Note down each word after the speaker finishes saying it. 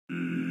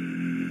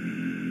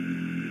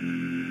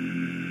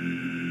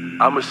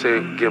I'ma say,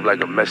 give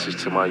like a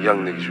message to my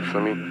young niggas, you feel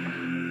me?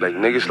 Like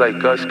niggas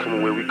like us,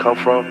 coming where we come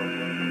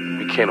from,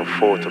 we can't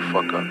afford to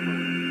fuck up.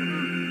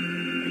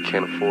 We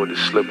can't afford to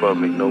slip up,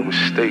 make no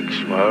mistakes,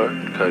 you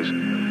heard? Because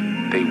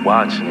they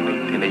watching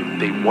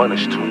and they want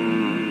us to. You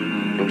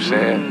know what I'm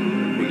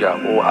saying? We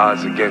got all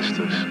odds against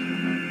us.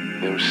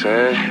 You know what I'm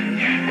saying?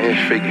 And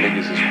fake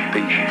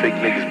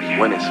niggas be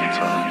winning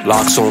sometimes.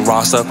 Locks on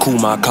roster, cool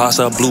my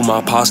casa, blew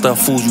my pasta,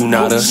 fool you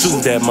nada.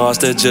 Sue that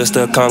monster just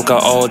to conquer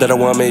all that I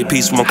want, made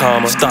peace with my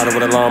karma. Started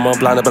with a llama,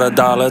 blinded by a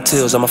dollar,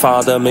 tears on my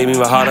father, made me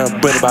harder.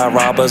 Bred by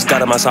robbers,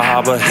 got in my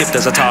Sahaba, hipped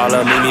as a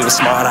toddler, made me even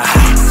smarter.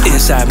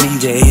 Inside me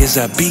there is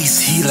a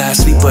beast, he lies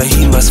sleep but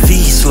he must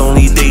feast.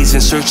 Lonely days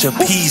in search of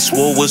peace,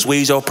 war was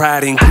waged on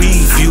pride and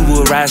greed. Few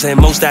will rise and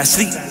most I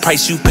sleep,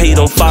 price you pay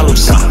don't follow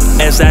suit.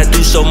 As I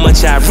do so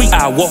much I reap,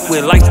 I walk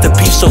with life, the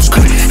peace so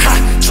scream.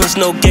 Trust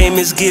no game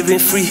is given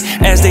free.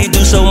 As they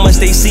do so much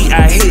they see,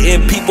 I hit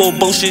and people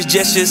boasters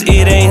gestures.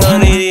 It ain't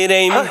honey, it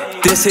ain't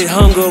me. This hit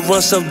hunger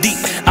runs so deep.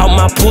 Out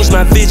my pores,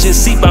 my vision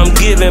seep. I'm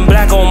giving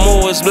black on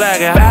more is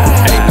blacker.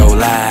 Ain't no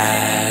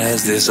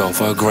lies, this all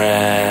for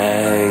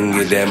grind.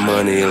 Get that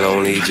money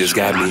lonely, just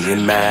got me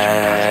in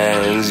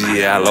minds.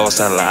 Yeah, I lost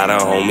a lot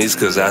of homies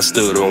cause I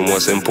stood on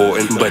what's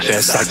important. But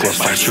that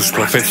sacrifice was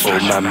perfect for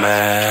my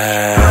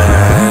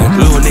mind.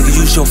 Little nigga,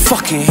 use your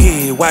fucking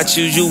head. Watch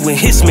you and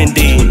Hitsman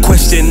did.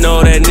 Question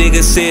all that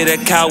nigga said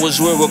that cowards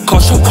were a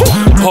caution.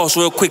 Pause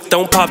real quick,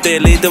 don't pop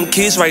that lid. Them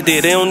kids right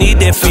there, they don't need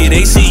that fear.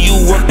 They see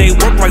you work, they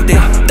work right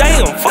there.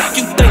 Damn, fuck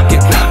you thinking?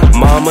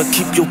 Mama,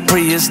 keep your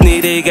prayers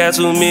near. They got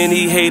too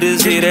many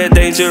haters here. That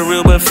danger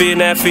real, but fear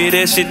not fear.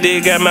 That shit they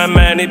got my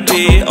mind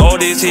impaired. All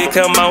this here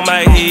come out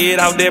my head.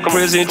 Out that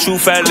prison,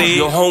 truth I live.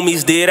 Your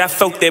homies dead, I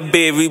felt that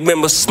bed.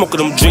 Remember smoking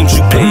them drinks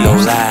you paid. No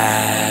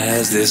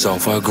lies, this all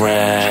for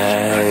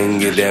grind.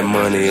 Get that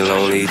money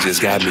lonely,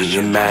 just got me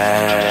in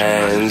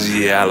minds.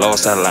 Yeah, I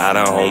lost a lot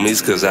of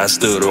homies cause I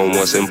stood on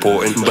what's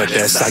important. But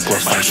that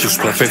sacrifice was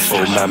perfect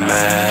for my mind.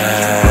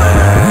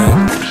 You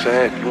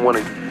know what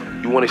I'm saying?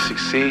 If you wanna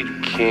succeed,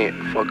 you can't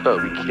fuck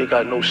up. You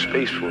got no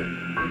space for it. You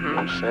know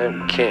what I'm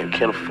saying? We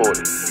can't afford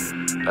it.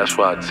 That's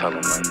why I tell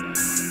them, like, you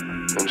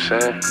know what I'm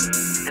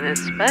saying? And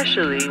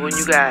especially when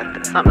you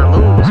got something to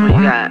lose, when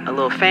you got a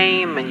little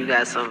fame and you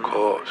got some, of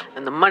course,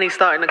 and the money's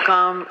starting to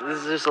come,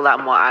 there's just a lot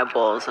more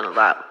eyeballs and a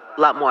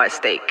lot more at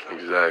stake.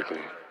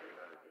 Exactly.